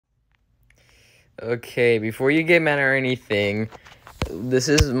Okay, before you get mad or anything, this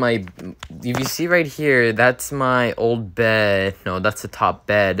is my. If you see right here, that's my old bed. No, that's the top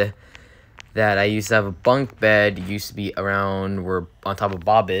bed that I used to have a bunk bed. It used to be around where on top of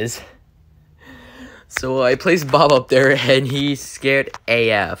Bob is. So I placed Bob up there, and he's scared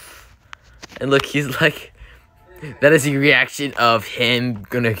AF. And look, he's like, that is the reaction of him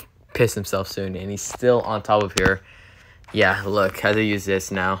gonna piss himself soon, and he's still on top of here. Yeah, look, how to use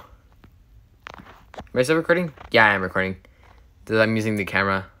this now. Am I still recording? Yeah, I am recording. I'm using the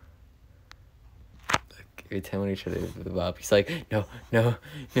camera. Look, every time when we try to move Bob, he's like, no, no,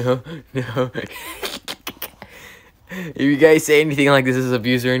 no, no. If you guys say anything like this is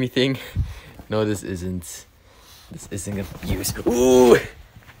abuse or anything, no, this isn't. This isn't abuse. Ooh!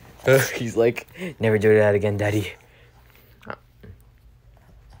 He's like, never do that again, Daddy.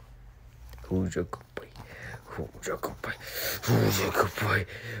 Who's your good boy? Who's your good boy? Who's your good boy?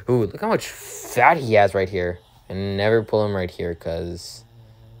 Ooh, look how much fat he has right here. And never pull him right here, because,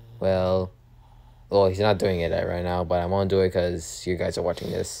 well, he's not doing it right now, but I won't do it because you guys are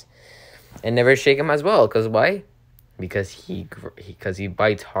watching this. And never shake him as well, because why? Because he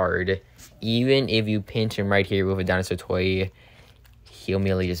bites hard. Even if you pinch him right here with a dinosaur toy, he'll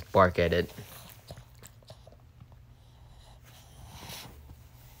merely just bark at it.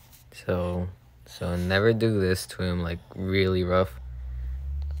 So never do this to him, like, really rough.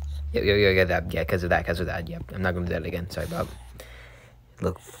 Yeah, that. Yeah, because of that. Yep, I'm not going to do that again. Sorry, Bob.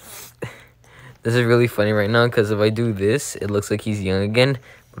 Look. This is really funny right now, because if I do this, it looks like he's young again.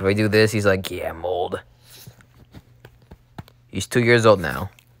 But if I do this, he's like, yeah, I'm old. He's 2 years old now.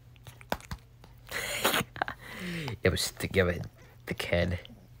 You have a thick head.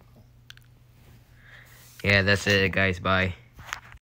 Yeah, that's it, guys. Bye.